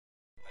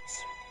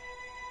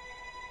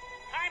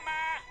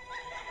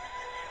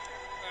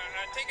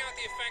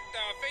the effect,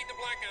 fade to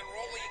black and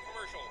roll the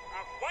commercial.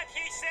 What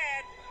he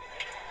said.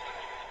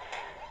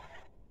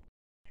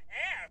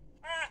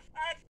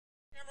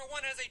 Camera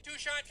 1 has a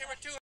 2-shot, camera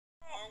 2...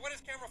 what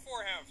does camera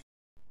 4 have?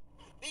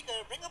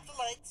 Beaker, bring up the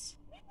lights.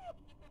 10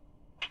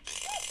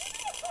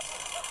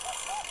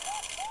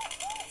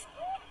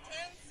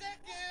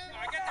 seconds.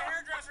 Get the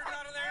hairdressers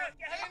out of there.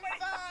 And 5.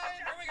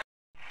 Here we go.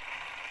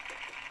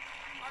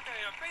 Okay,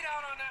 fade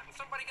out on that and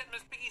somebody get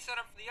Miss Piggy set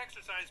up for the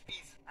exercise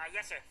piece.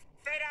 Yes, sir.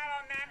 Fade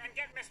out on that and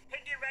get Miss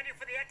Piggy ready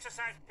for the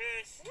exercise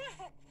piece.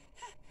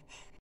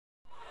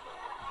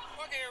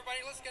 Okay,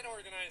 everybody, let's get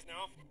organized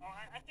now.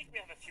 I think we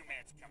have a few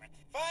minutes coming.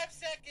 5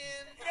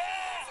 seconds.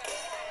 Yeah!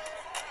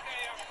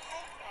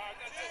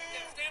 Okay,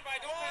 stand by,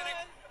 don't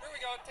panic. Here we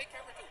go, take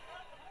camera 2.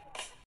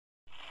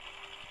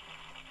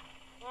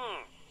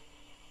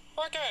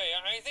 Okay,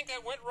 I think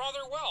that went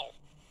rather well.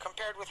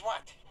 Compared with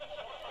what?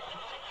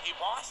 Hey,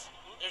 boss,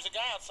 there's a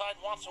guy outside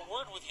wants a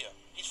word with you.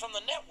 He's from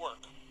the network.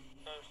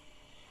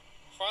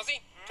 Fozzie,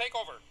 take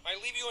over. I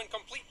leave you in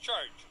complete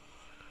charge.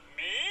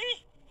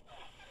 Me?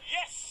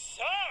 Yes,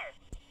 sir!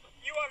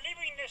 You are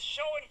leaving this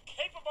show in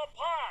capable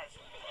paws.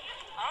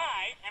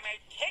 I am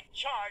a take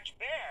charge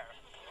bear.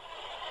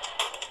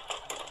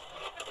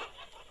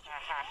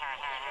 Let's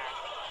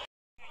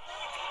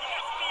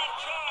be in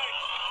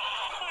charge.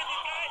 Come on,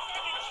 you guys,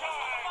 I'm in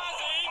charge.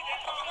 Fozzie,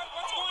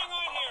 what's going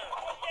on here?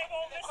 They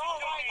won't listen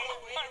to me.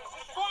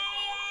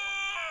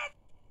 Quiet!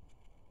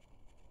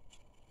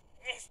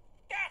 Is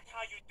that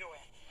how you do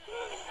it?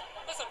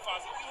 Listen,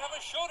 Fozzie, we have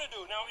a show to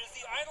do. Now, is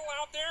the idol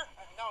out there?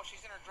 No,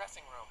 she's in her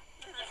dressing room.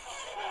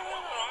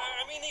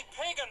 I mean the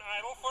pagan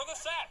idol for the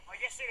set. Oh,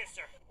 yes, it is,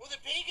 sir. Well, the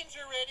pagans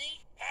are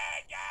ready.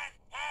 Pagan!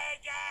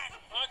 Pagan!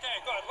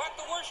 Okay, good. Let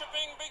the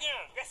worshiping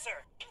begin. Yes,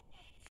 sir.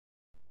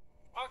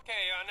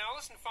 Okay, now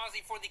listen,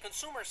 Fozzie, for the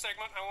consumer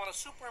segment, I want a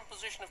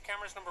superimposition of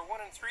cameras number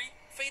 1 and 3,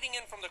 fading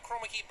in from the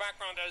chroma key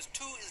background as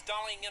 2 is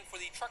dollying in for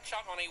the truck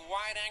shot on a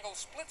wide-angle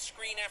split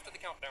screen after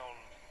the countdown.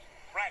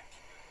 Right.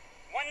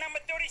 One number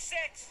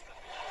 36.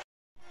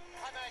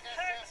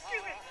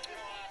 Excuse me.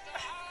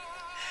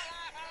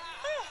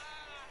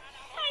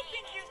 I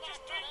think he's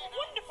just doing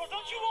wonderful,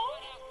 don't you all?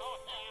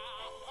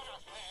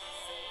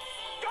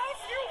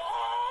 Don't you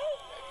all?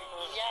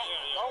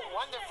 Yeah. Oh,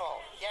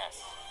 wonderful.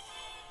 Yes.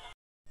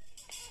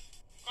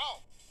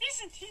 Go.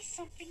 Isn't he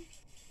something?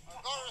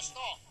 Go to the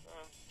store.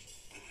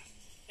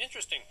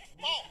 Interesting.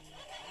 Go.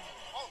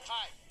 Hold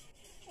tight.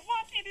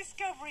 What a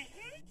discovery,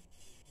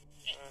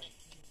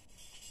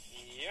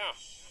 Yeah.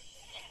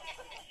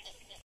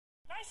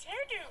 Nice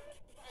hairdo.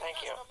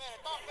 Thank you.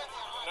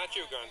 Not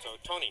you, Gonzo.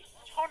 Tony.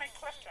 Tony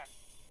Clifton.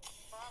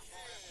 Okay,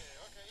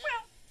 yeah.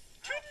 Well,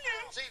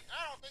 toodaloo. See,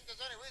 I don't think there's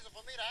any reason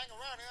for me to hang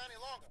around here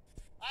any longer.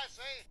 I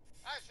say,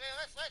 let's do it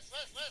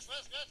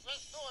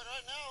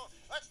right now.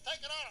 Let's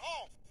take it on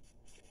home.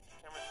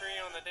 Camera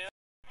 3 on the dance.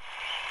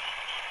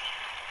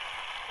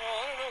 Well,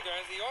 I don't know,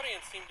 guys. The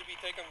audience seemed to be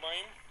taken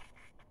by him.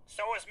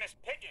 So is Miss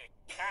Piggy.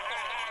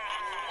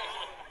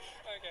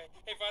 Okay.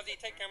 Hey, Fozzie,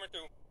 take camera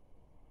 2.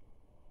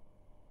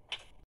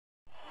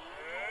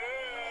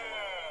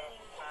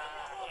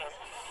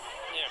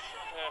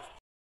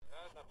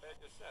 That's not bad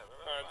yourself.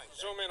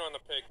 Zoom in on the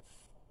pig.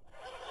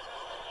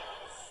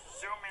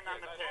 Zoom in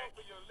on the pig.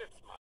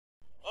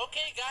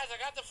 Okay, guys,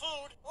 I got the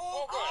food.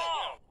 Oh, good.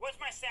 Oh,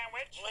 what's my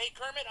sandwich? Well, hey,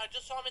 Kermit, I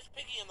just saw Miss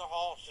Piggy in the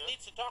hall. She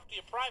needs to talk to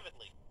you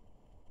privately.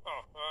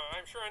 Oh,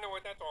 I'm sure I know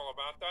what that's all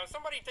about.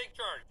 Somebody take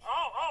charge.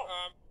 Oh.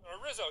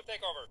 Rizzo,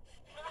 take over.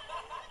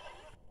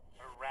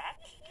 A rat?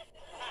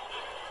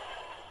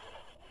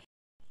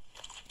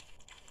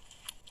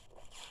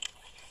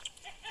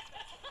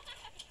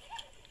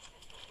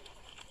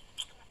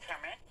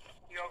 Kermit,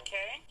 you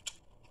okay?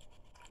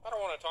 I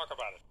don't want to talk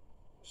about it.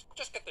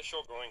 Just get the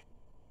show going.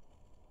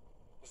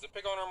 Is the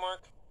pig on her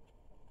mark?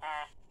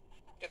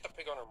 Get the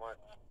pig on her mark.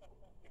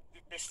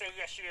 They say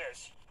yes, she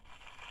is.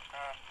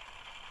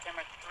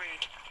 Camera 3.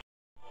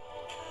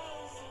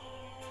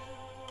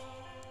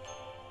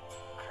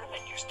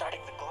 Kermit, you're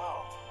starting to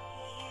glow.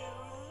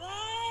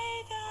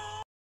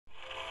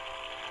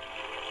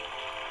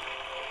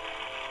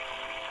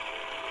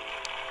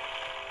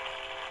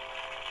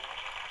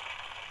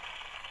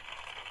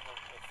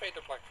 Fade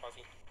to black,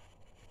 Fozzie.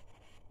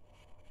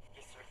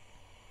 Yes, sir.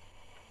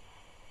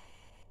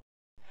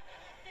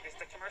 Is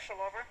the commercial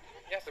over?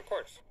 Yes, of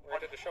course. We're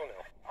into the show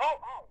now.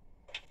 Oh.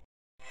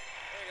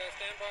 There we go.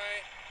 Stand by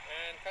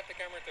and cut the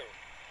camera 2.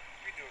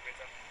 We do it,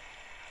 Rizzo.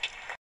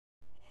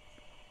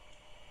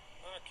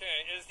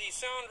 Okay. Is the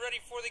sound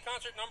ready for the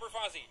concert number,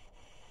 Fozzie?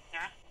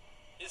 Huh?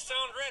 Is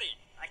sound ready?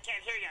 I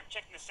can't hear you. I'm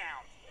checking the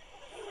sound.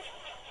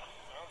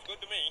 Sounds good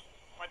to me.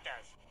 What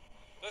does?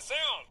 The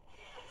sound.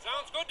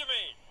 Sounds good to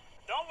me.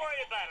 Don't worry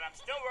about it. I'm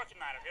still working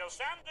on it. It'll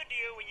sound good to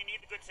you when you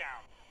need the good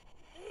sound.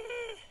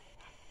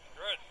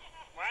 Good.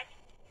 What?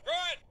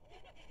 Good.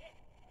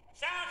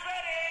 Sounds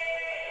ready!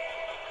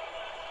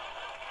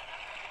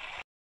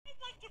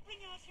 I'd like to bring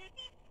out here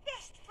the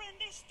best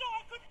friend a star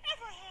could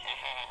ever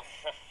have.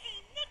 The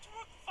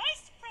network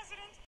vice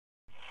president.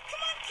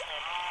 Come on,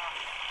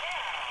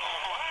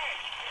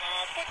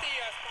 Put the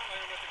spotlight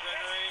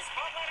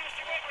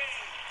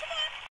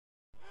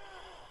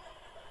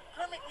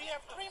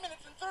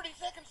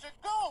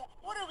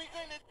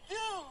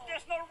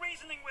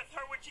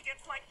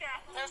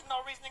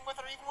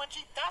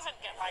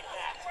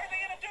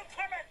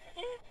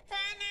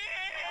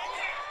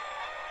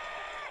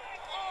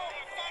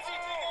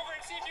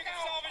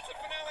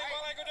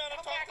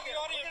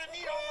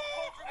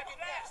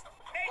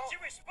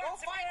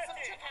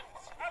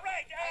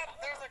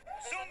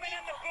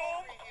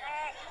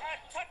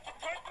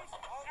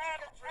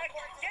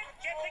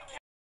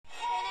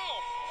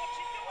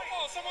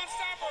Someone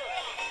stop her!